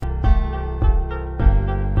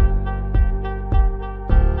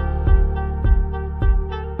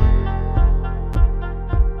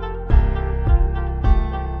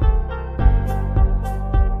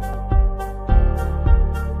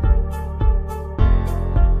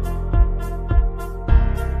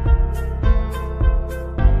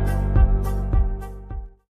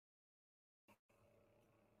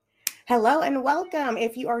Hello and welcome.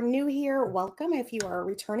 If you are new here, welcome. If you are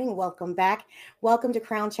returning, welcome back. Welcome to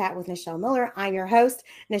Crown Chat with Nichelle Miller. I'm your host,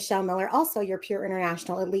 Nichelle Miller, also your Pure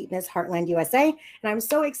International Elite Miss Heartland USA. And I'm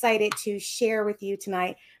so excited to share with you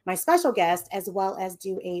tonight my special guest, as well as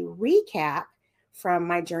do a recap from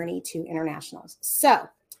my journey to internationals. So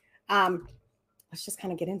let's just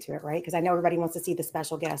kind of get into it, right? Because I know everybody wants to see the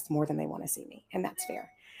special guest more than they want to see me, and that's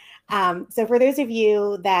fair. So for those of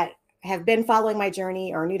you that have been following my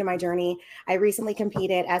journey or new to my journey, I recently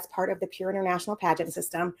competed as part of the Pure International pageant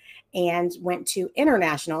system and went to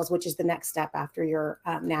internationals, which is the next step after your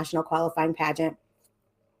national qualifying pageant.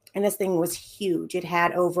 And this thing was huge. It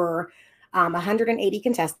had over 180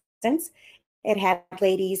 contestants. It had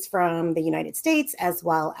ladies from the United States as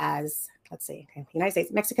well as, United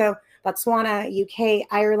States, Mexico, Botswana, UK,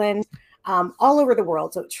 Ireland, all over the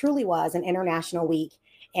world. So it truly was an international week,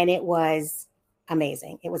 and it was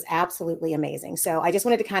amazing. It was absolutely amazing. So I just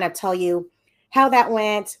wanted to kind of tell you how that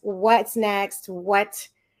went, what's next, what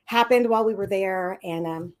happened while we were there,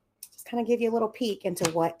 and just kind of give you a little peek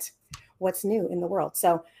into what's new in the world.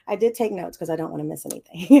 So I did take notes because I don't want to miss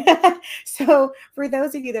anything. So for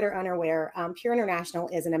those of you that are unaware, Pure International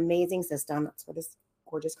is an amazing system. That's where this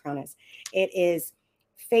gorgeous crown is. It is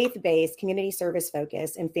faith-based, community service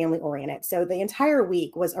focused, and family-oriented. So the entire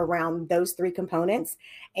week was around those three components,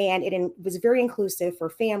 and it was very inclusive for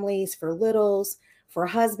families, for littles, for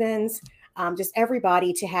husbands, just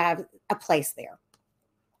everybody to have a place there.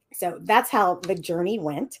 So that's how the journey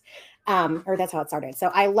went, or that's how it started. So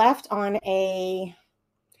I left on I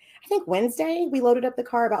think Wednesday. We loaded up the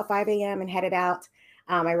car about 5 a.m. and headed out.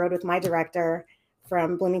 I rode with my director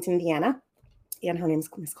from Bloomington, Indiana. And her name's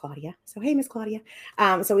Miss Claudia. So, hey, Miss Claudia.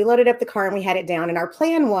 So we loaded up the car and we headed down. And our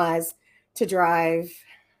plan was to drive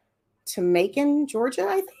to Macon, Georgia,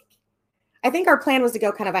 I think. I think our plan was to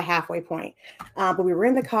go kind of a halfway point. But we were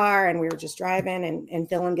in the car and we were just driving and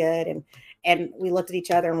feeling good. And we looked at each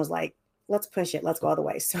other and was like, let's push it. Let's go all the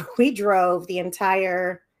way. So we drove the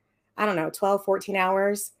entire, 12, 14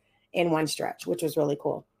 hours in one stretch, which was really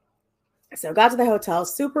cool. So got to the hotel,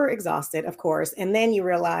 super exhausted, of course. And then you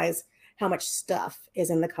realize how much stuff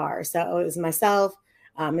is in the car. So it was myself,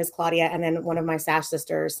 Miss Claudia, and then one of my Sash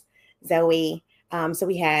sisters, Zoe. So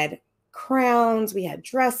we had crowns, we had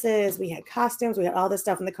dresses, we had costumes, we had all this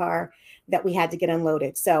stuff in the car that we had to get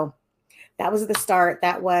unloaded. So that was the start.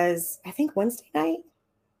 That was, I think, Wednesday night.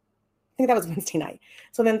 I think that was Wednesday night.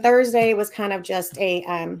 So then Thursday was kind of just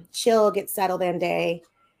a chill, get settled in day,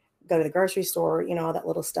 go to the grocery store, all that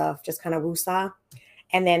little stuff, just kind of woosah.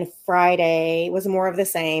 And then Friday was more of the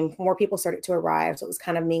same. More people started to arrive. So it was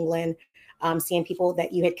kind of mingling, seeing people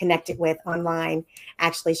that you had connected with online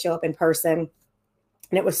actually show up in person.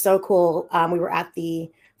 And it was so cool. We were at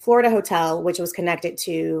the Florida Hotel, which was connected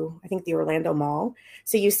to, I think, the Orlando Mall.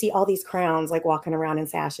 So you see all these crowns like walking around in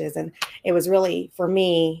sashes. And it was really, for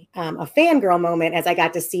me, a fangirl moment as I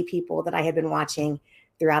got to see people that I had been watching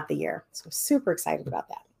throughout the year. So super excited about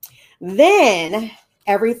that. Then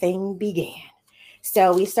everything began.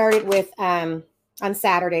 So we started with, on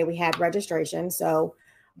Saturday, we had registration. So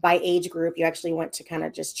by age group, you actually went to kind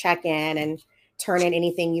of just check in and turn in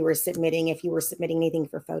anything you were submitting. If you were submitting anything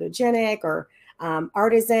for photogenic or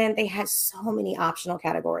artisan, they had so many optional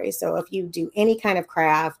categories. So if you do any kind of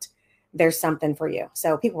craft, there's something for you.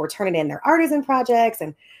 So people were turning in their artisan projects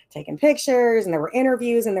and taking pictures, and there were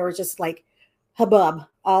interviews, and there was just like hubbub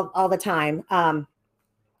all the time.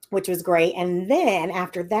 Which was great. And then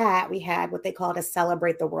after that, we had what they called a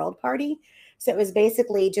Celebrate the World party. So it was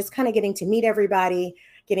basically just kind of getting to meet everybody,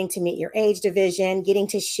 getting to meet your age division, getting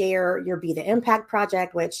to share your Be the Impact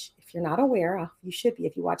project, which if you're not aware, you should be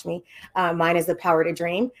if you watch me. Mine is the Power to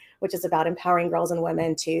Dream, which is about empowering girls and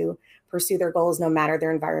women to pursue their goals no matter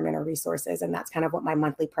their environment or resources. And that's kind of what my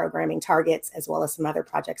monthly programming targets, as well as some other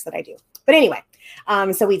projects that I do. But anyway,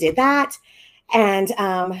 so we did that. And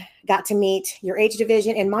got to meet your age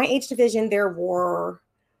division. In my age division, there were,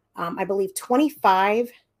 I believe, 25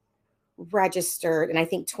 registered, and I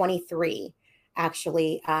think 23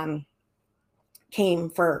 actually came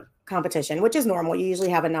for competition, which is normal. You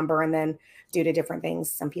usually have a number, and then due to different things,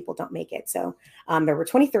 some people don't make it. So there were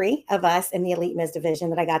 23 of us in the Elite Miss division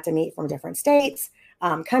that I got to meet from different states,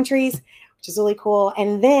 countries, which is really cool.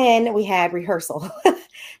 And then we had rehearsal.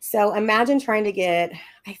 So imagine trying to get,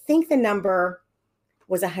 I think the number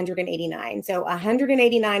was 189. So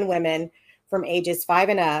 189 women from ages 5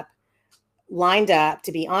 and up lined up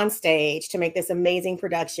to be on stage to make this amazing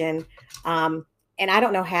production. And I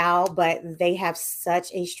don't know how, but they have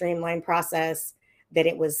such a streamlined process that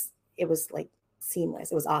it was like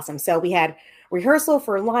seamless. It was awesome. So we had rehearsal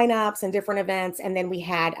for lineups and different events. And then we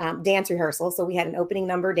had dance rehearsal. So we had an opening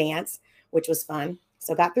number dance, which was fun.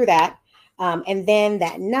 So got through that. And then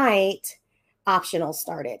that night, optionals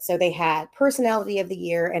started. So they had personality of the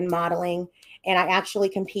year and modeling. And I actually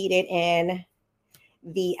competed in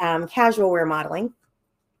the casual wear modeling,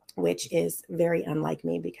 which is very unlike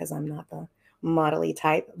me because I'm not the modelly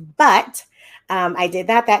type. But I did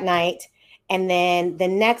that night. And then the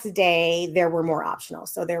next day, there were more optionals.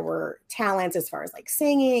 So there were talents as far as like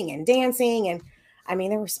singing and dancing. And I mean,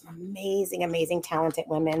 there were some amazing, amazing, talented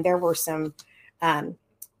women. There were some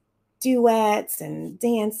duets and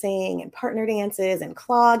dancing and partner dances and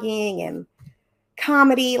clogging and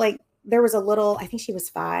comedy. Like there was a little, I think she was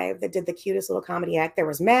 5 that did the cutest little comedy act. There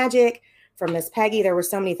was magic from Miss Peggy. There were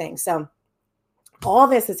so many things. So all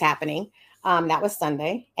this is happening. That was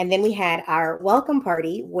Sunday. And then we had our welcome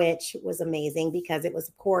party, which was amazing because it was,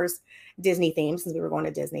 of course, Disney themed since we were going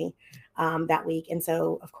to Disney that week. And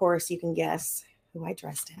so, of course, you can guess who I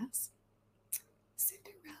dressed as.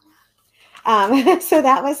 Cinderella. So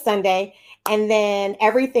that was Sunday. And then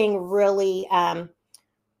everything really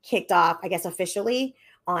kicked off, I guess, officially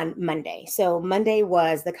on Monday. So Monday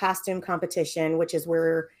was the costume competition, which is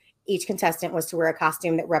where each contestant was to wear a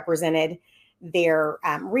costume that represented their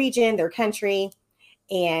region, their country.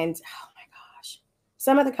 And oh my gosh,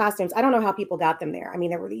 some of the costumes, I don't know how people got them there. I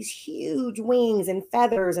mean, there were these huge wings and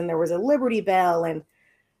feathers, and there was a Liberty Bell and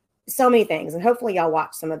so many things. And hopefully y'all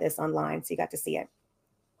watched some of this online, so you got to see it.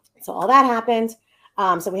 So all that happened.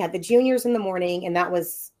 So we had the juniors in the morning, and that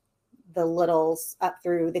was the littles up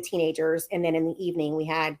through the teenagers. And then in the evening we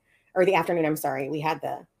had, or the afternoon, I'm sorry, we had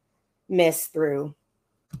the miss through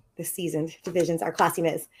the seasoned divisions, our classy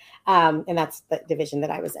miss. And that's the division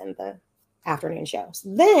that I was in, the afternoon shows.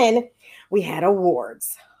 Then we had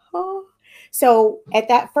awards. Oh. So at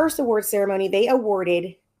that first award ceremony, they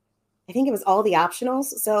awarded, I think it was all the optionals.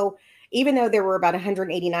 So even though there were about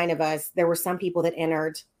 189 of us, there were some people that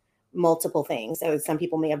entered multiple things. So some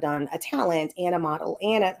people may have done a talent and a model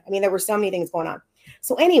and I mean, there were so many things going on.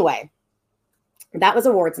 So anyway, that was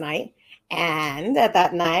awards night. And at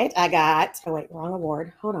that night, I got, oh wait, wrong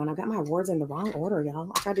award. Hold on, I got my awards in the wrong order, y'all.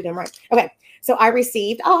 I'll try to do them right. Okay, so I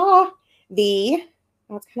received, it's kind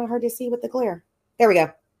of hard to see with the glare. There we go.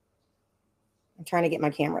 I'm trying to get my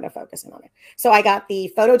camera to focus in on it. So I got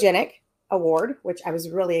the Photogenic Award, which I was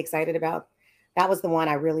really excited about. That was the one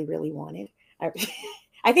I really, really wanted.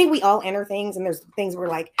 I think we all enter things, and there's things we're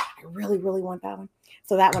like, I really, really want that one.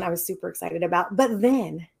 So that one I was super excited about. But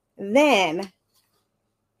then,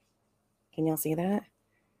 can y'all see that?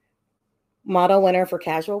 Model winner for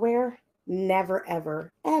casual wear. Never,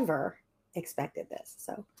 ever, ever expected this.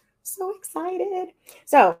 So excited.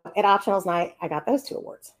 So at optionals night, I got those 2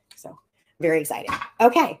 awards. So very excited.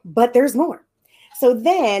 Okay, but there's more. So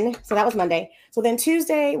that was Monday. So then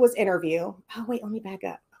Tuesday was interview. Oh, wait, let me back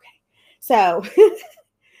up. Okay. So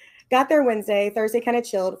got there Wednesday, Thursday kind of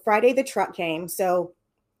chilled. Friday, the truck came. So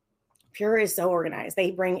Pure is so organized.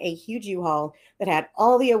 They bring a huge U-Haul that had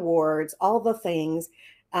all the awards, all the things,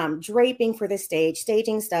 draping for the stage,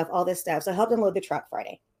 staging stuff, all this stuff. So I helped them load the truck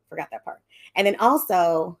Friday. Forgot that part. And then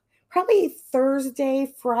also probably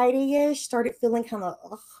Thursday, Friday-ish, started feeling kind of,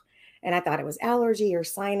 ugh. And I thought it was allergy or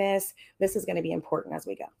sinus. This is going to be important as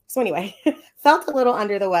we go. So anyway, felt a little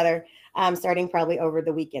under the weather, starting probably over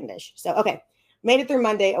the weekend-ish. So, okay, made it through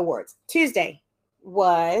Monday, awards. Tuesday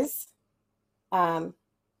was...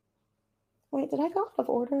 wait, did I go out of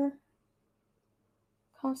order?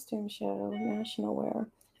 Costume show, national wear.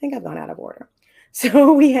 I think I've gone out of order.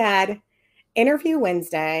 So we had interview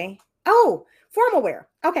Wednesday. Oh, formal wear.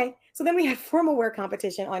 Okay. So then we had formal wear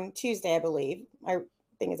competition on Tuesday, I believe. My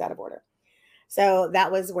thing is out of order. So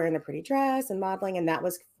that was wearing the pretty dress and modeling, and that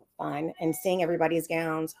was fun. And seeing everybody's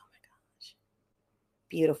gowns. Oh my gosh.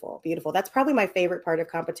 Beautiful, beautiful. That's probably my favorite part of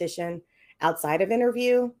competition outside of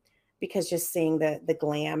interview, because just seeing the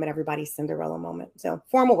glam and everybody's Cinderella moment. So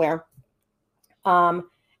formal wear.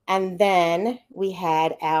 And then we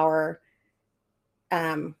had our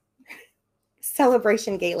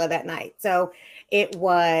celebration gala that night. So it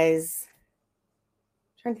was,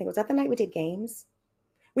 I'm trying to think, was that the night we did games?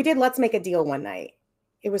 We did Let's Make a Deal one night.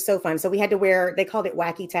 It was so fun. So we had to wear, they called it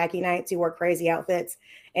wacky tacky nights. You wore crazy outfits.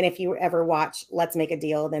 And if you ever watch Let's Make a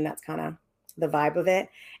Deal, then that's kind of the vibe of it.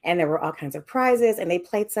 And there were all kinds of prizes, and they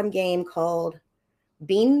played some game called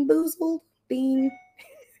Bean Boozled.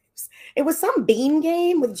 It was some bean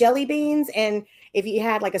game with jelly beans. And if you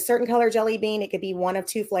had like a certain color jelly bean, it could be one of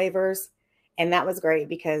 2 flavors. And that was great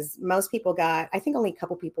because most people got, I think only a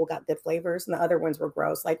couple people got good flavors, and the other ones were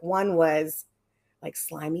gross. Like one was like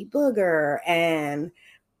slimy booger and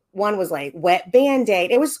one was like wet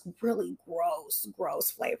Band-Aid. It was really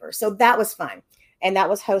gross flavor. So that was fun. And that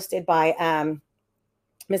was hosted by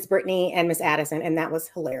Miss Brittany and Miss Addison. And that was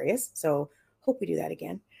hilarious. So hope we do that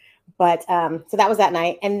again. But so that was that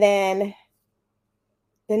night. And then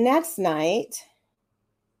the next night,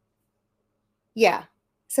 yeah.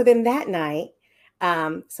 So then that night,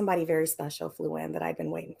 somebody very special flew in that I'd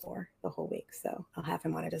been waiting for the whole week. So I'll have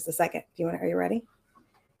him on in just a second. Are you ready?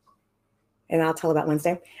 And I'll tell about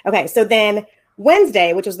Wednesday. Okay. So then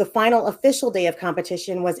Wednesday, which was the final official day of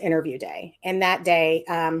competition, was interview day. And that day,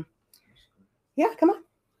 yeah, come on.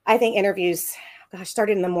 I think interviews,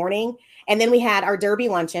 started in the morning. And then we had our Derby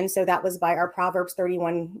luncheon. So that was by our Proverbs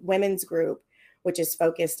 31 women's group, which is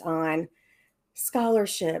focused on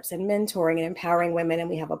scholarships and mentoring and empowering women. And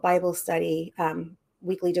we have a Bible study,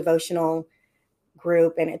 weekly devotional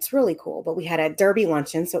group, and it's really cool. But we had a Derby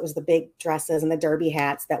luncheon. So it was the big dresses and the Derby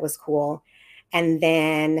hats. That was cool. And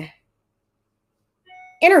then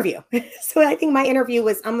interview. So I think my interview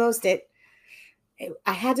was almost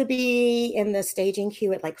I had to be in the staging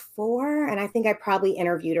queue at like 4. And I think I probably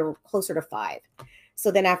interviewed her closer to 5.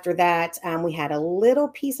 So then after that, we had a little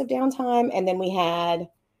piece of downtime. And then we had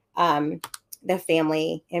the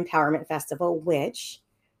Family Empowerment Festival, which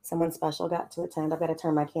someone special got to attend. I've got to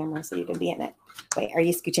turn my camera so you can be in it. Wait, are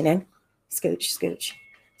you scooching in? Scooch.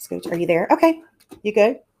 Are you there? Okay. You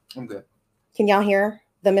good? I'm good. Can y'all hear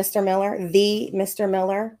the Mr.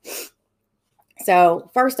 Miller?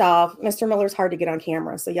 So first off, Mr. Miller's hard to get on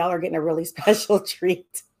camera. So y'all are getting a really special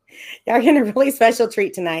treat. Y'all are getting a really special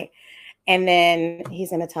treat tonight. And then he's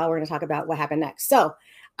going to tell, we're going to talk about what happened next. So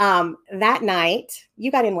that night,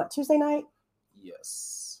 you got in what, Tuesday night?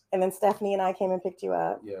 Yes. And then Stephanie and I came and picked you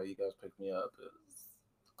up. Yeah, you guys picked me up. It was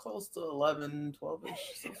close to 11, 12-ish.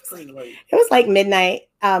 So it was pretty late. It was like midnight,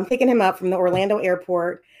 picking him up from the Orlando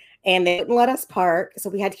airport. And they wouldn't let us park. So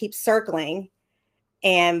we had to keep circling.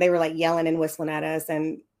 And they were like yelling and whistling at us.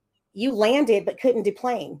 And you landed, but couldn't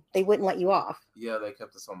deplane. They wouldn't let you off. Yeah, they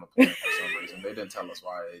kept us on the plane for some reason. They didn't tell us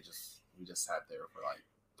why. We just sat there for like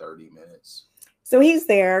 30 minutes. So he's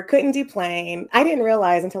there, couldn't deplane. I didn't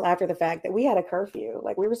realize until after the fact that we had a curfew.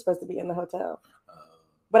 Like we were supposed to be in the hotel.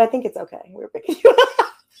 But I think it's okay. We were picking you up.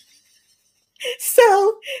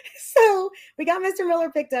 So we got Mr.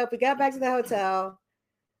 Miller picked up. We got back to the hotel.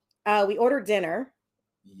 We ordered dinner.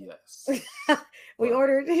 Yes. We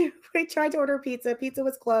tried to order pizza. Pizza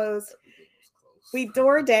was closed. We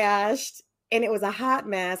door dashed, and it was a hot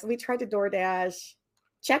mess. We tried to door dash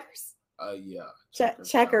Checkers. Yeah.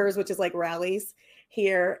 Checkers, which is like Rallies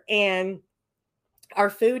here. And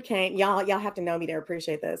our food came. Y'all have to know me to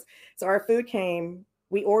appreciate this. So our food came.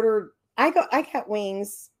 We ordered. I got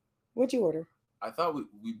wings. What'd you order? I thought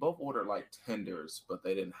we both ordered like tenders, but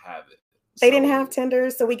they didn't have it. They didn't have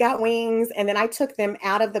tenders, so we got wings, and then I took them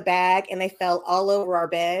out of the bag, and they fell all over our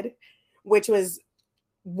bed, which was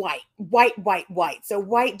white. So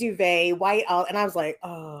white duvet, white all, and I was like,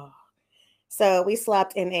 oh. So we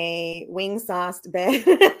slept in a wing-sauced bed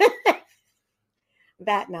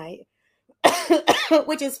that night,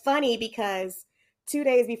 which is funny because 2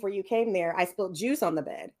 days before you came there, I spilled juice on the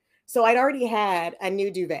bed. So I'd already had a new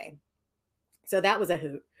duvet. So that was a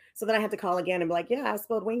hoot. So then I had to call again and be like, yeah, I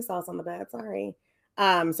spilled wing sauce on the bed. Sorry.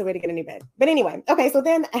 So we had to get a new bed. But anyway, okay. So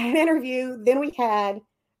then an interview. Then we had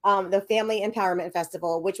the Family Empowerment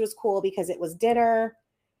Festival, which was cool because it was dinner.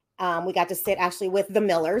 We got to sit actually with the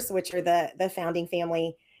Millers, which are the founding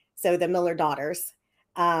family. So the Miller daughters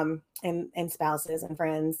and spouses and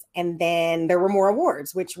friends. And then there were more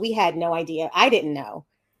awards, which we had no idea. I didn't know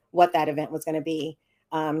what that event was going to be.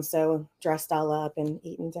 So dressed all up and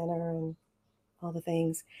eating dinner and all the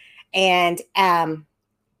things. And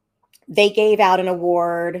they gave out an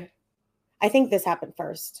award. I think this happened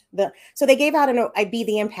first. So they gave out a Be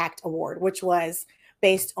the Impact Award, which was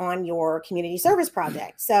based on your community service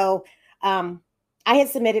project. So I had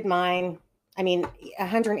submitted mine.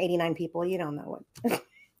 189 people, you don't know what.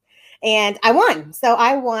 And I won. So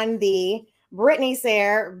I won the Brittany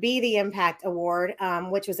Sayre Be the Impact Award,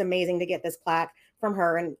 which was amazing to get this plaque from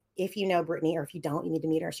her. And if you know Brittany, or if you don't, you need to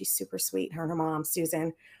meet her. She's super sweet. Her and her mom,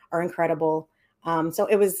 Susan, are incredible. So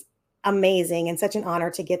it was amazing and such an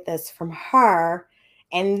honor to get this from her.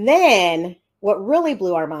 And then what really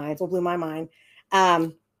blew my mind,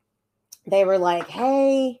 they were like,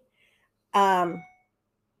 hey,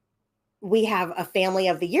 we have a Family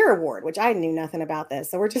of the Year award, which I knew nothing about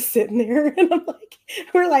this. So we're just sitting there and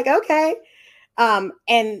we're like, okay.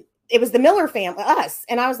 And it was the Miller family, us.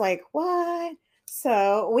 And I was like, what?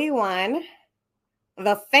 So we won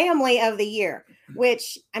the Family of the Year,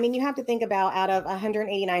 which, you have to think about out of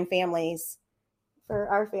 189 families, for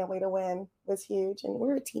our family to win was huge. And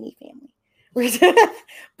we're a teeny family.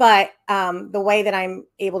 But the way that I'm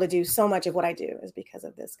able to do so much of what I do is because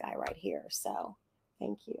of this guy right here. So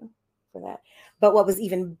thank you for that. But what was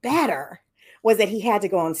even better was that he had to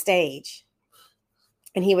go on stage.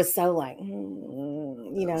 And he was so like,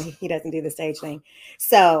 he doesn't do the stage thing.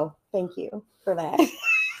 So thank you for that.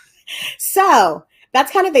 So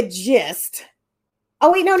that's kind of the gist.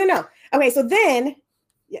 Oh, wait, no. Okay, so then,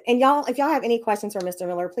 and y'all, if y'all have any questions for Mr.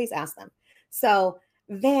 Miller, please ask them. So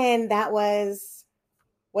then that was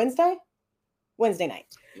Wednesday night.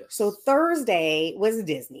 Yes. So Thursday was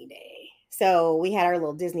Disney Day. So we had our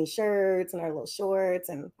little Disney shirts and our little shorts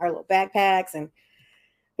and our little backpacks, and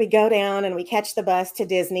we go down and we catch the bus to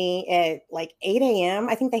Disney at like 8 a.m.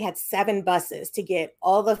 I think they had 7 buses to get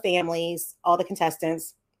all the families, all the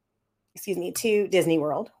contestants, to Disney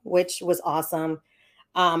World, which was awesome.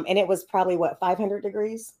 And it was probably 500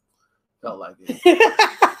 degrees? Felt like it.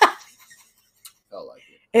 Felt like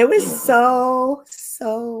it. It was so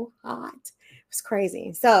hot. It was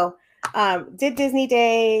crazy. So did Disney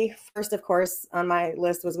Day. First, of course, on my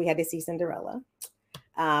list was we had to see Cinderella.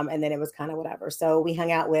 And then it was kind of whatever. So we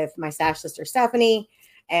hung out with my stash sister, Stephanie,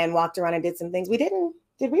 and walked around and did some things.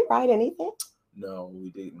 Did we ride anything? No, we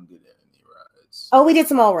didn't get any rides. Oh, we did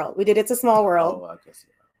Small World. We did It's a Small World. Oh, I guess,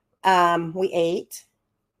 yeah. We ate.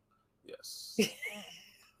 Yes.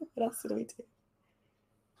 What else did we do?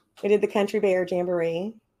 We did the Country Bear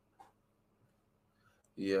Jamboree.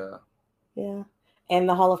 Yeah. Yeah. And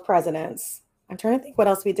the Hall of Presidents. I'm trying to think what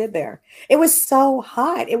else we did there. It was so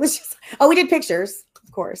hot. It was just, we did pictures,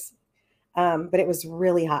 of course. But it was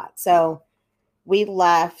really hot. So we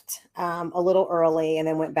left a little early and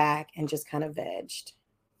then went back and just kind of vegged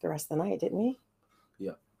the rest of the night, didn't we?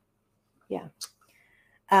 Yeah. Yeah.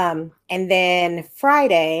 And then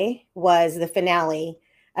Friday was the finale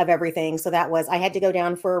of everything. So that was, I had to go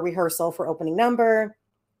down for a rehearsal for opening number.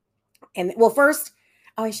 And first,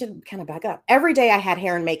 I should kind of back up. Every day I had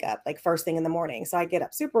hair and makeup, like first thing in the morning. So I get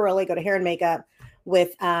up super early, go to hair and makeup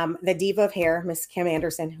with the diva of hair, Miss Kim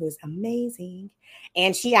Anderson, who is amazing.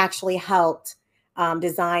 And she actually helped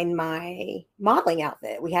design my modeling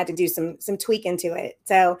outfit. We had to do some tweaking to it.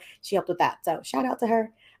 So she helped with that. So shout out to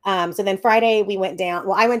her. So then Friday we went down.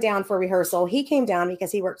 Well, I went down for rehearsal. He came down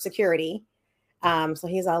because he worked security. So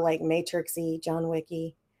he's all like Matrixy, John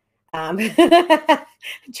Wicky.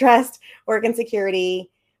 Dressed, working security.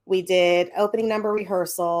 We did opening number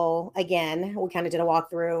rehearsal. Again, we kind of did a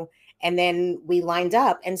walkthrough and then we lined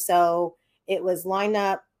up. And so it was line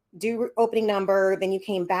up, do opening number. Then you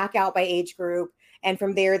came back out by age group. And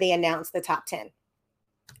from there, they announced the top 10.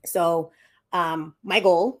 So my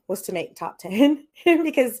goal was to make top 10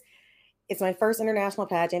 because it's my first international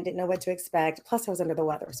pageant. Didn't know what to expect. Plus I was under the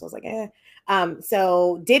weather. So I was like,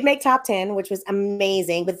 so did make top 10, which was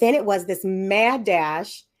amazing. But then it was this mad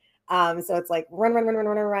dash. So it's like run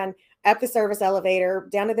up the service elevator,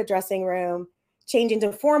 down to the dressing room, change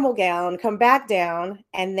into formal gown, come back down,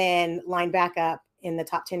 and then line back up in the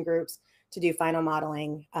top 10 groups to do final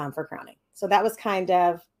modeling for crowning. So that was kind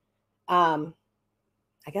of, I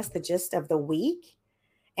guess, the gist of the week.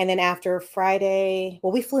 And then after Friday,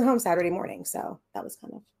 we flew home Saturday morning. So that was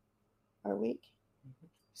kind of our week.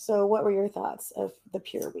 So what were your thoughts of the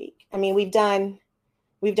Pure week? I mean, we've done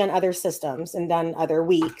other systems and done other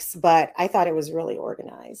weeks, but I thought it was really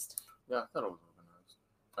organized. Yeah, I thought it was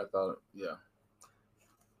organized.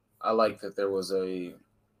 I like that there was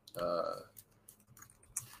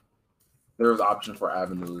there was option for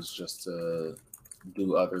avenues just to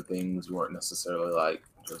do other things. You weren't necessarily like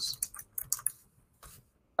just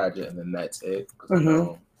pageant and then that's it. Because I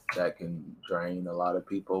know that can drain a lot of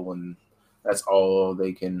people when that's all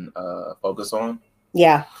they can focus on.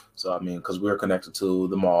 Yeah. So, I mean, because we're connected to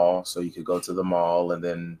the mall, so you could go to the mall, and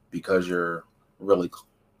then because you're really,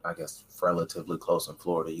 I guess, relatively close in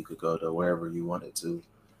Florida, you could go to wherever you wanted to.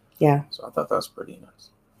 Yeah. So I thought that was pretty nice.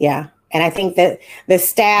 Yeah. And I think that the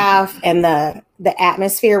staff and the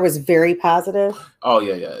atmosphere was very positive. Oh,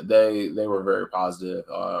 yeah. They were very positive.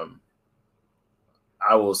 I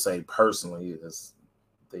will say personally, is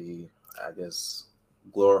the, I guess,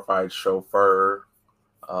 glorified chauffeur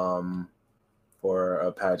for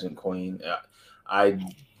a pageant queen. I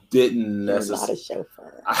didn't necessarily. Not a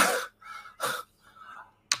chauffeur.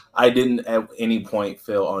 I didn't at any point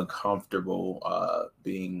feel uncomfortable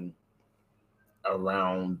being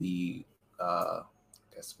around the, I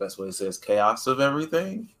guess the best way to say is chaos of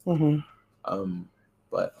everything. Mm-hmm.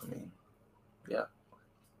 But I mean, yeah.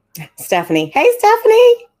 Stephanie. Hey,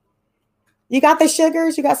 Stephanie. You got the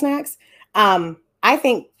sugars? You got snacks? I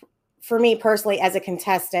think for me personally, as a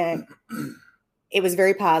contestant, it was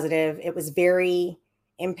very positive. It was very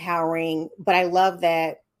empowering. But I love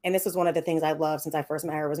that, and this was one of the things I loved since I first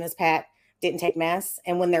met her, was Miss Pat didn't take mess.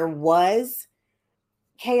 And when there was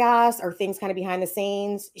chaos or things kind of behind the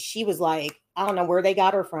scenes, she was like, I don't know where they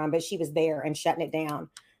got her from, but she was there and shutting it down.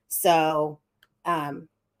 So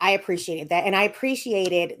I appreciated that. And I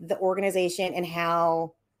appreciated the organization and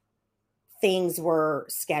how things were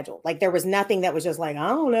scheduled. Like there was nothing that was just like, I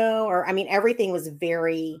don't know. Or I mean, everything was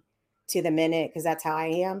very to the minute because that's how I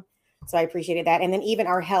am. So I appreciated that. And then even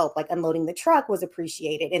our help, like unloading the truck, was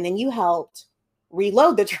appreciated. And then you helped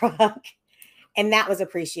reload the truck. And that was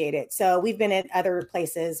appreciated. So we've been at other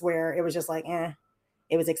places where it was just like,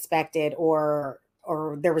 it was expected, or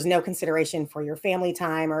there was no consideration for your family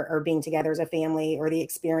time or being together as a family or the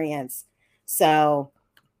experience. So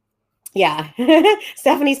yeah,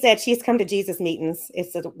 Stephanie said she's come to Jesus meetings.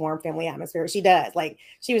 It's a warm family atmosphere. She does. Like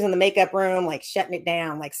she was in the makeup room, like shutting it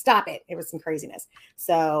down, like stop it. It was some craziness.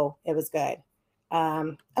 So it was good.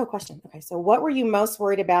 Question. Okay. So what were you most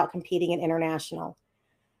worried about competing in international?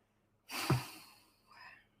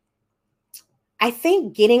 I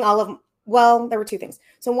think getting there were two things.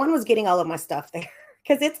 So one was getting all of my stuff there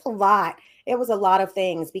because it's a lot. It was a lot of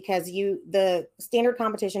things because the standard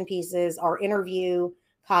competition pieces are interview,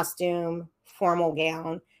 costume, formal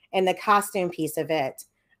gown, and the costume piece of it,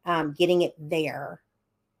 getting it there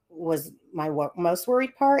was my most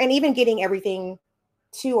worried part. And even getting everything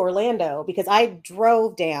to Orlando because I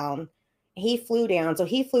drove down, he flew down. So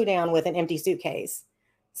he flew down with an empty suitcase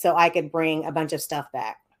so I could bring a bunch of stuff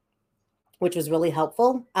back, which was really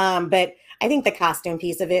helpful. But I think the costume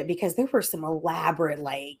piece of it, because there were some elaborate,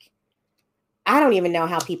 like, I don't even know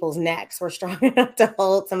how people's necks were strong enough to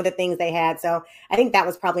hold some of the things they had. So I think that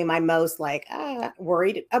was probably my most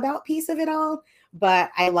worried about piece of it all.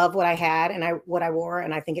 But I love what I had and what I wore.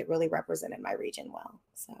 And I think it really represented my region well.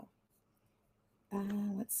 So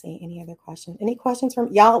let's see. Any other questions? Any questions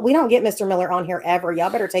from y'all? We don't get Mr. Miller on here ever. Y'all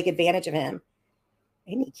better take advantage of him.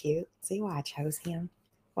 Ain't he cute? See why I chose him?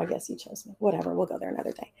 Well, I guess you chose me. Whatever. We'll go there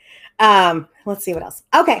another day. Let's see what else.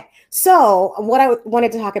 Okay. So what I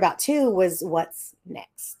wanted to talk about too was what's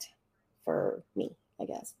next for me, I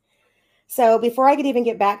guess. So before I could even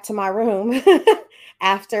get back to my room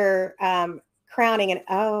after crowning and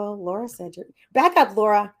Laura said, back up,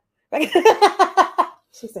 Laura.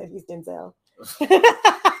 She said he's Denzel.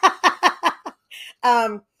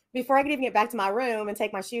 Before I could even get back to my room and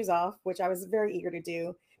take my shoes off, which I was very eager to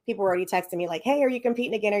do, people were already texting me like, hey, are you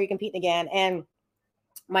competing again? Are you competing again? And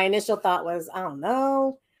my initial thought was, I don't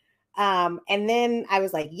know. And then I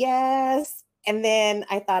was like, yes. And then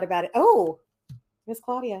I thought about it. Oh, Miss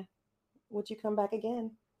Claudia, would you come back again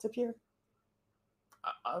to Pure?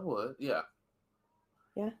 I would. Yeah.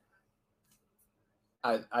 Yeah.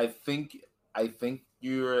 I think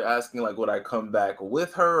you're asking like, would I come back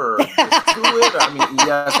with her or just do it? I mean,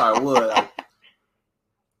 yes, I would.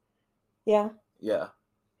 Yeah. Yeah.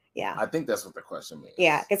 Yeah. I think that's what the question means.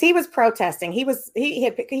 Yeah, because he was protesting. He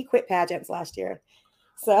quit pageants last year.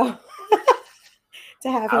 So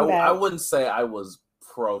to have him back. I wouldn't say I was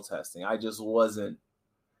protesting. I just wasn't.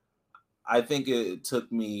 I think it took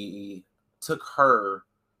her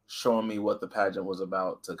showing me what the pageant was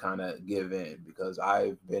about to kind of give in, because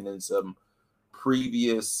I've been in some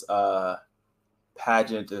previous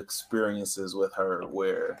pageant experiences with her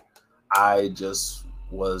where I just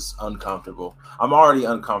was uncomfortable. I'm already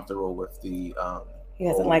uncomfortable with the he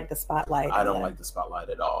doesn't like the spotlight. I don't like the spotlight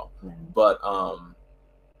at all. No. But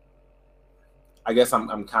I guess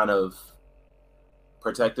I'm kind of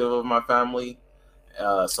protective of my family.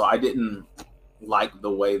 So I didn't like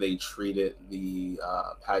the way they treated the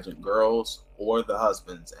pageant girls or the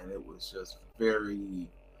husbands, and it was just very,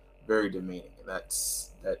 very demeaning. That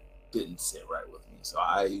didn't sit right with me. So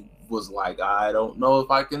I was like, I don't know if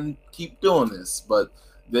I can keep doing this. But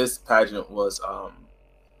this pageant was,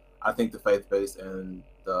 I think, the faith-based and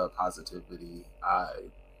the positivity.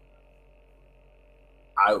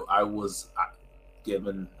 I was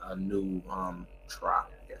given a new try,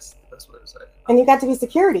 I guess that's what I say. And you got to be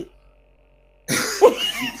security.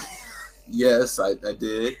 Yes, I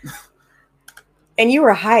did. And you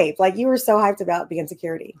were hyped. Like, you were so hyped about being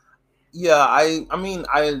security. Yeah, I mean,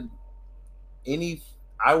 I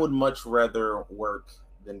would much rather work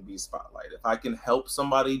than be spotlight. If I can help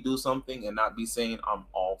somebody do something and not be saying I'm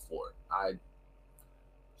all for it.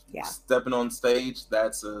 Stepping on stage,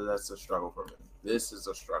 that's a struggle for me. This is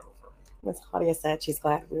a struggle for me. Miss Claudia said she's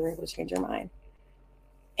glad we were able to change your mind.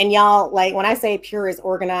 And y'all, like, when I say Pure is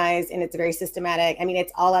organized and it's very systematic, I mean,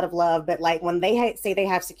 it's all out of love. But like when they say they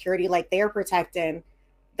have security, like, they're protecting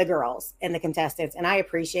the girls and the contestants. And I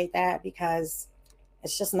appreciate that, because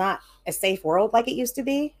it's just not a safe world like it used to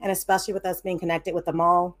be. And especially with us being connected with the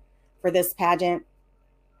mall for this pageant,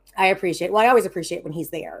 I always appreciate when he's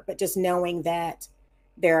there, but just knowing that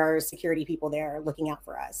there are security people there looking out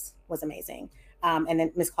for us was amazing. And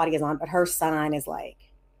then Miss Claudia's on, but her son is like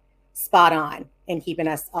spot on in keeping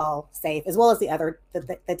us all safe, as well as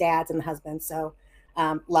the dads and the husbands. So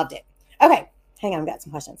loved it. Okay, hang on, I've got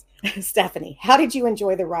some questions. Stephanie, how did you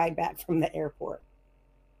enjoy the ride back from the airport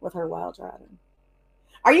with her while driving?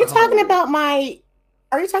 Are you talking about my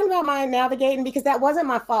navigating? Because that wasn't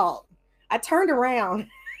my fault. I turned around.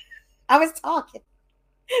 I was talking.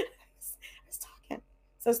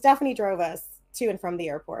 So Stephanie drove us to and from the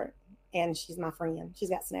airport, and she's my friend. She's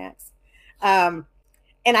got snacks. And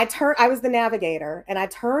I was the navigator, and I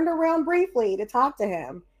turned around briefly to talk to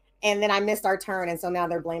him, and then I missed our turn, and so now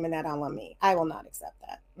they're blaming that on me. I will not accept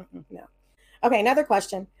that. No. Okay, another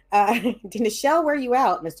question. Did Nichelle wear you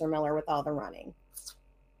out, Mr. Miller, with all the running?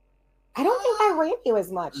 I don't think I ran you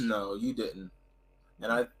as much. No, you didn't.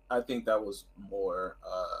 And I think that was more,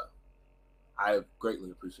 I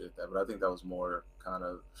greatly appreciate that, but I think that was more kind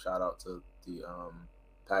of shout out to the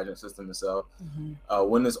pageant system itself. Mm-hmm.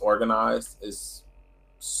 When it's organized, it's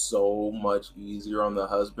so much easier on the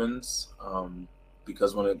husbands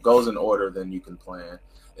because when it goes in order, then you can plan.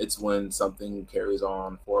 It's when something carries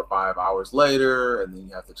on 4 or 5 hours later, and then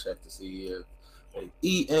you have to check to see if they've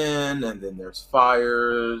eaten, and then there's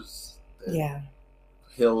fires. Yeah.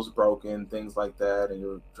 Hills broken, things like that, and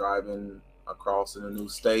you're driving across in a new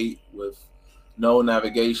state with no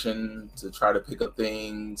navigation to try to pick up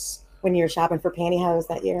things. When you were shopping for pantyhose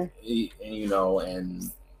that year?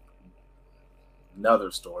 And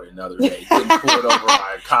another story, another day. Getting pulled over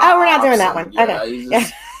by cops. Oh, we're not doing that one. Okay.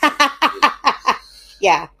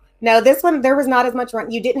 Yeah. No, this one, there was not as much run.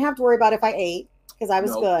 You didn't have to worry about if I ate because I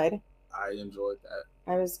was good. I enjoyed that.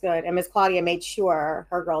 I was good. And Miss Claudia made sure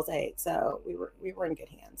her girls ate. So we were in good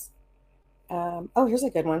hands. Oh, here's a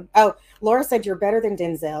good one. Oh, Laura said you're better than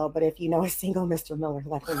Denzel, but if you know a single Mr. Miller,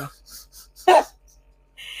 let her know.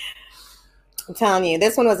 I'm telling you,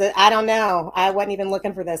 this one I don't know. I wasn't even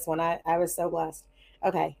looking for this one. I was so blessed.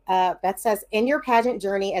 Okay. Beth says, in your pageant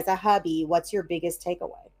journey as a hubby, what's your biggest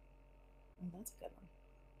takeaway? Oh, that's a good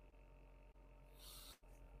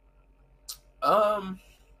one.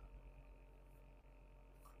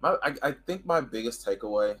 I think my biggest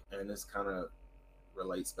takeaway, and this kind of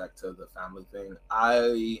relates back to the family thing,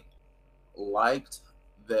 I liked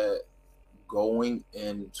that going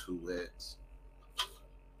into it.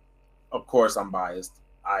 Of course, I'm biased.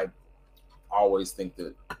 I always think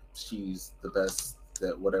that she's the best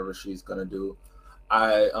at whatever she's gonna do.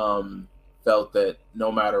 I felt that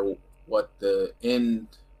no matter what the end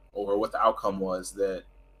or what the outcome was, that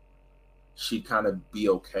she'd kind of be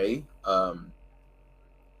okay.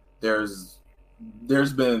 There's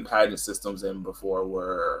been pageant systems in before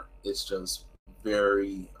where it's just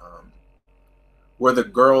very where the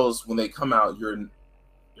girls, when they come out, you're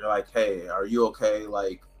like, hey, are you okay?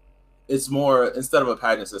 Like, it's more, instead of a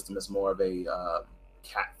pageant system, it's more of a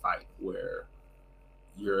cat fight where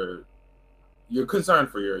you're concerned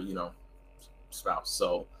for your spouse.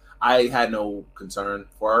 So I had no concern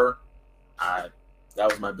for her. That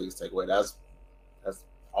was my biggest takeaway. That's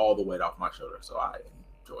all the weight off my shoulder. So I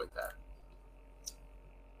enjoyed that.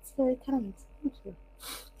 It's very kind. Thank you.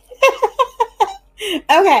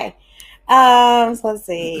 Okay. So let's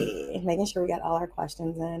see. Making sure we got all our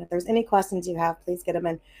questions in. If there's any questions you have, please get them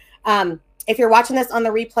in. If you're watching this on the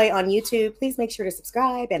replay on YouTube, please make sure to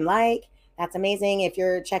subscribe and like. That's amazing. If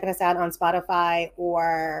you're checking us out on Spotify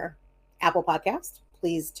or Apple Podcast,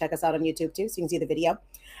 please check us out on YouTube too, so you can see the video.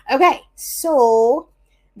 Okay, so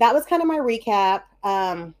that was kind of my recap.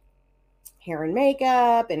 Hair and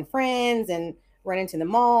makeup and friends and running to the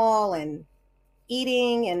mall and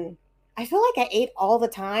eating. And I feel like I ate all the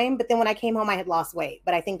time, but then when I came home, I had lost weight.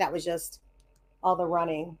 But I think that was just all the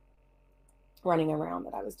running around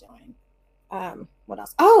that I was doing. What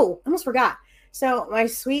else? Oh, I almost forgot. So my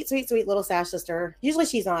sweet, sweet, sweet little Sash sister, usually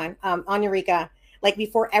she's on Eureka, like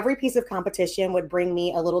before every piece of competition would bring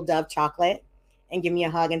me a little Dove chocolate and give me a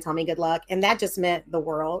hug and tell me good luck. And that just meant the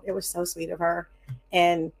world. It was so sweet of her.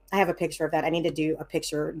 And I have a picture of that. I need to do a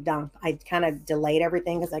picture dump. I kind of delayed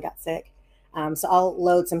everything because I got sick. So I'll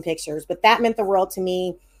load some pictures. But that meant the world to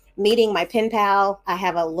me. Meeting my pen pal. I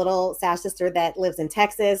have a little Sash sister that lives in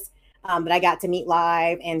Texas that I got to meet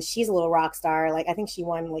live. And she's a little rock star. Like, I think she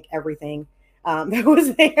won like everything that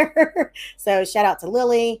was there. So shout out to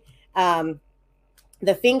Lily.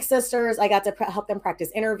 The Fink sisters, I got to help them practice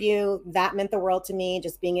interview. That meant the world to me,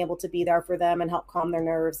 just being able to be there for them and help calm their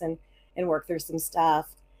nerves and work through some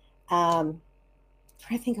stuff. Trying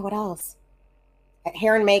to think of what else.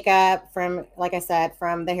 Hair and makeup from, like I said,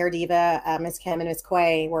 from the hair diva, Miss Kim and Miss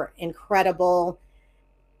Quay were incredible.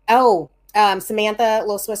 Oh, Samantha,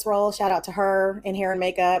 Little Swiss Roll, shout out to her in hair and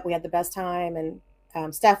makeup. We had the best time,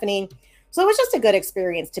 and Stephanie. So it was just a good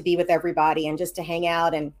experience to be with everybody and just to hang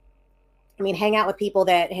out. And I mean, hang out with people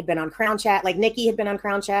that had been on Crown Chat. Like Nikki had been on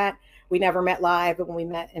Crown Chat. We never met live, but when we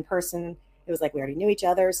met in person, it was like we already knew each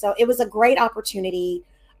other. So it was a great opportunity,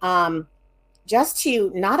 just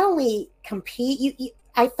to not only compete.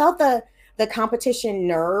 I felt the competition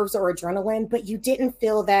nerves or adrenaline, but you didn't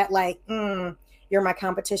feel that like, you're my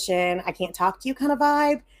competition, I can't talk to you kind of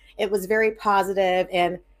vibe. It was very positive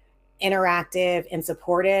and interactive and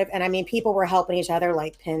supportive. And I mean, people were helping each other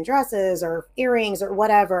like pin dresses or earrings or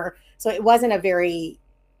whatever. So it wasn't a very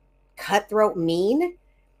cutthroat, mean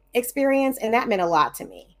experience. And that meant a lot to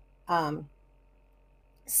me.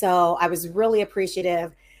 So I was really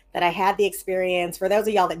appreciative that I had the experience. For those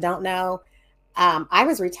of y'all that don't know, I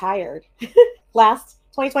was retired last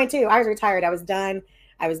 2022. I was retired. I was done.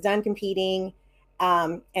 I was done competing.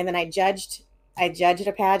 And then I judged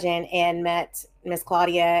a pageant and met Miss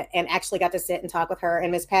Claudia and actually got to sit and talk with her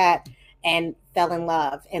and Miss Pat and fell in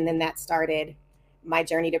love. And then that started my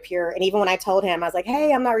journey to Pure. And even when I told him, I was like,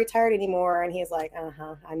 hey, I'm not retired anymore. And he's like,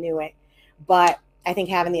 I knew it. But I think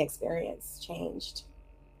having the experience changed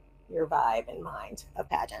your vibe and mind of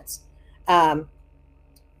pageants.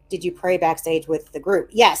 Did you pray backstage with the group?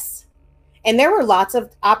 Yes. And there were lots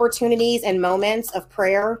of opportunities and moments of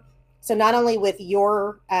prayer. So not only with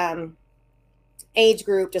your age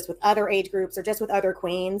group, just with other age groups or just with other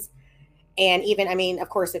queens. And even, I mean, of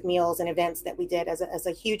course, at meals and events that we did as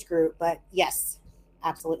a huge group. But yes,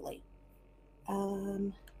 absolutely.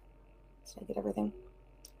 Did I get everything?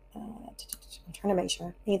 I'm trying to make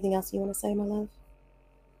sure. Anything else you want to say, my love?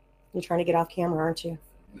 You're trying to get off camera, aren't you?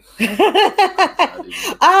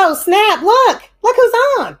 Oh, snap. Look who's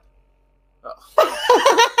on. Oh.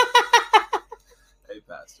 Hey,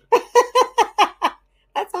 Pastor.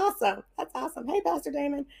 That's awesome. Hey, Pastor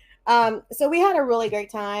Damon. So we had a really great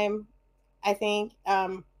time, I think.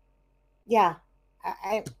 Yeah,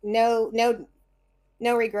 I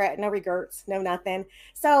no regret, no regrets, no nothing.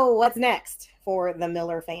 So what's next for the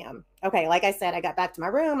Miller fam? Okay, like I said, I got back to my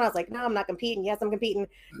room. I was like, no, I'm not competing. Yes, I'm competing.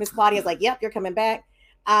 Miss Claudia's like, yep, you're coming back.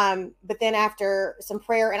 But then after some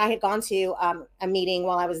prayer, and I had gone to a meeting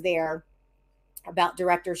while I was there about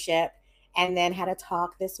directorship, and then had a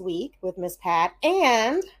talk this week with Miss Pat,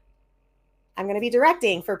 and I'm going to be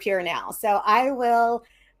directing for Pure now. So I will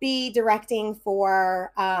be directing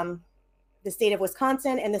for the state of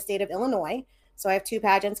Wisconsin and the state of Illinois. So I have 2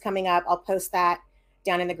 pageants coming up. I'll post that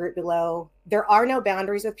down in the group below. There are no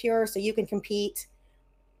boundaries with Pure, so you can compete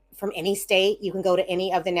from any state. You can go to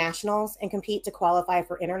any of the nationals and compete to qualify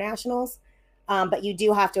for internationals. But you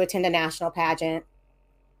do have to attend a national pageant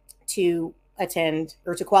to attend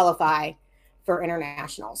or to qualify for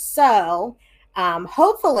internationals. So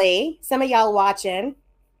hopefully some of y'all watching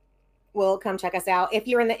will come check us out. If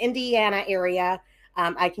you're in the Indiana area,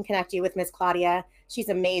 I can connect you with Miss Claudia. She's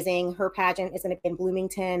amazing. Her pageant is going to be in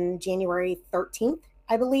Bloomington, January 13th,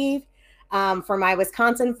 I believe. For my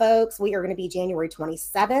Wisconsin folks, we are going to be January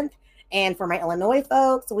 27th. And for my Illinois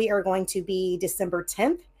folks, we are going to be December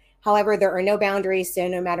 10th. However, there are no boundaries. So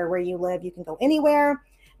no matter where you live, you can go anywhere.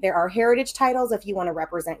 There are heritage titles if you want to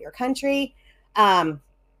represent your country. There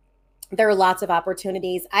are lots of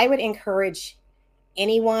opportunities. I would encourage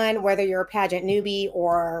anyone, whether you're a pageant newbie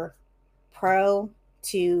or pro,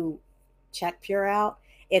 to check Pure out.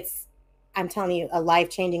 It's, I'm telling you, a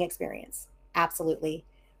life-changing experience. Absolutely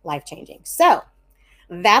life-changing. So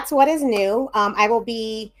that's what is new. I will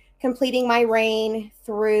be completing my reign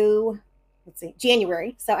through,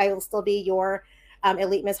 January. So I will still be your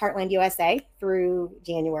Elite Miss Heartland USA through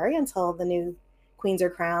January until the new queens are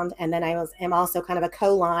crowned. And then I am also kind of a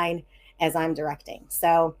co-line as I'm directing.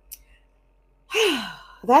 So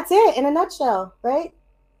that's it in a nutshell, right?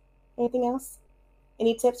 Anything else?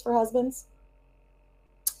 Any tips for husbands?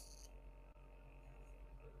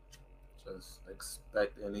 Just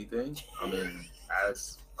expect anything. I mean,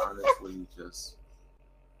 as honestly, just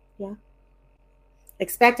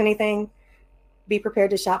expect anything. Be prepared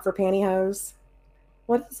to shop for pantyhose.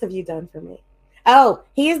 What else have you done for me? Oh,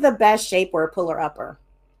 he is the best shapewear puller upper,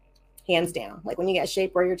 hands down. Like when you got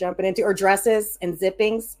shapewear you're jumping into, or dresses and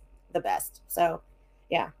zippings, the best. So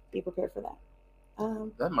yeah, be prepared for that.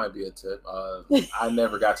 That might be a tip. I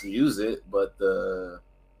never got to use it, but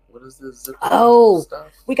what is this zipper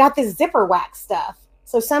stuff? We got this zipper wax stuff.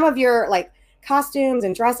 So some of your like costumes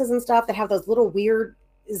and dresses and stuff that have those little weird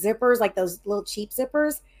zippers, like those little cheap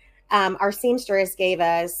zippers, our seamstress gave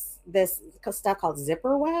us this stuff called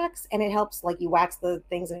zipper wax, and it helps like you wax the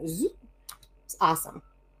things and it's awesome.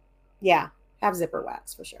 Yeah, have zipper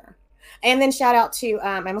wax for sure. And then shout out to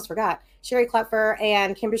I almost forgot Sherry Klepfer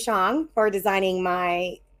and Kim Bouchon for designing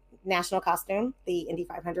my national costume, the Indy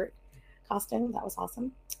 500 costume. That was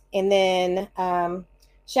awesome. And then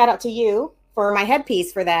shout out to you for my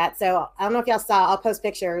headpiece for that. So I don't know if y'all saw. I'll post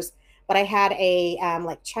pictures, but I had a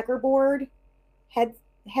like checkerboard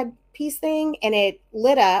headpiece thing, and it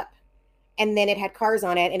lit up, and then it had cars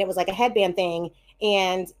on it, and it was like a headband thing.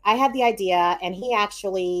 And I had the idea, and he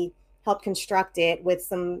actually helped construct it with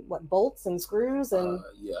some bolts and screws and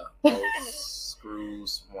bolts,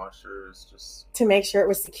 screws, washers, just to make sure it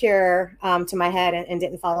was secure to my head and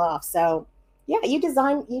didn't fall off. So yeah, you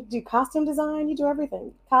do costume design, you do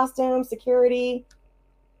everything. Costume, security,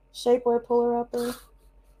 shapewear, puller upper,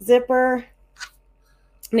 zipper.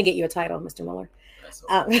 I'm gonna get you a title, Mr. Muller. That's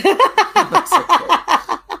okay. That's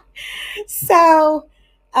okay. So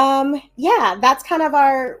yeah, that's kind of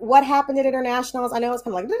our what happened at internationals. I know it's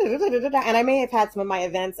kind of like and I may have had some of my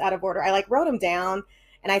events out of order. I like wrote them down,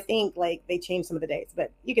 and I think like they changed some of the dates,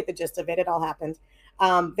 but you get the gist of it. It all happened.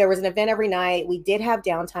 There was an event every night. We did have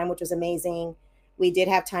downtime, which was amazing. We did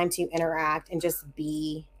have time to interact and just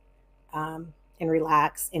be and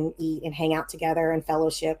relax and eat and hang out together and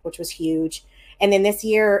fellowship, which was huge. And then this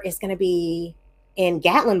year is going to be in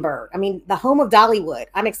Gatlinburg. I mean, the home of Dollywood.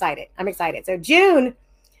 I'm excited. So June,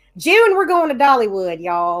 we're going to Dollywood,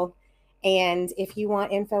 y'all. And if you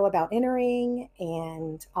want info about entering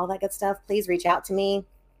and all that good stuff, please reach out to me.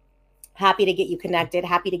 Happy to get you connected.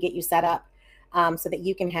 Happy to get you set up so that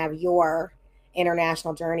you can have your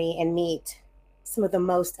international journey and meet some of the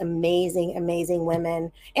most amazing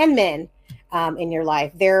women and men in your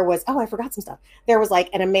life. There was, I forgot some stuff. There was like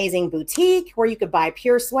an amazing boutique where you could buy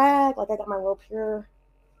pure swag. Like I got my little pure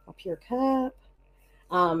cup.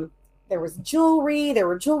 There was jewelry. There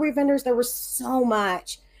were jewelry vendors. There was so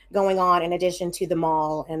much going on in addition to the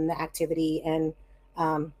mall and the activity and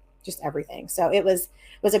just everything. So it was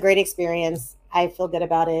a great experience. I feel good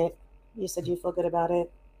about it. You said you feel good about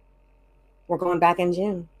it. We're going back in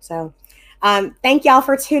June. So thank y'all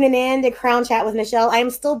for tuning in to Crown Chat with Nichelle. I am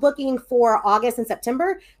still booking for August and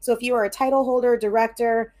September. So if you are a title holder,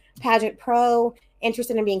 director, pageant pro,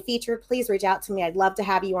 interested in being featured, please reach out to me. I'd love to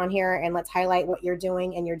have you on here and let's highlight what you're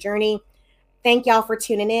doing and your journey. Thank y'all for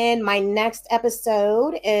tuning in. My next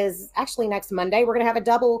episode is actually next Monday. We're going to have a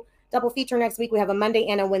double feature next week. We have a Monday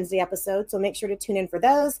and a Wednesday episode. So make sure to tune in for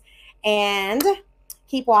those and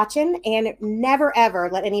keep watching and never, ever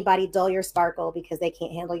let anybody dull your sparkle because they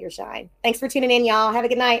can't handle your shine. Thanks for tuning in, y'all. Have a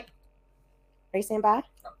good night. Are you saying bye?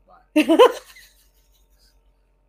 Bye.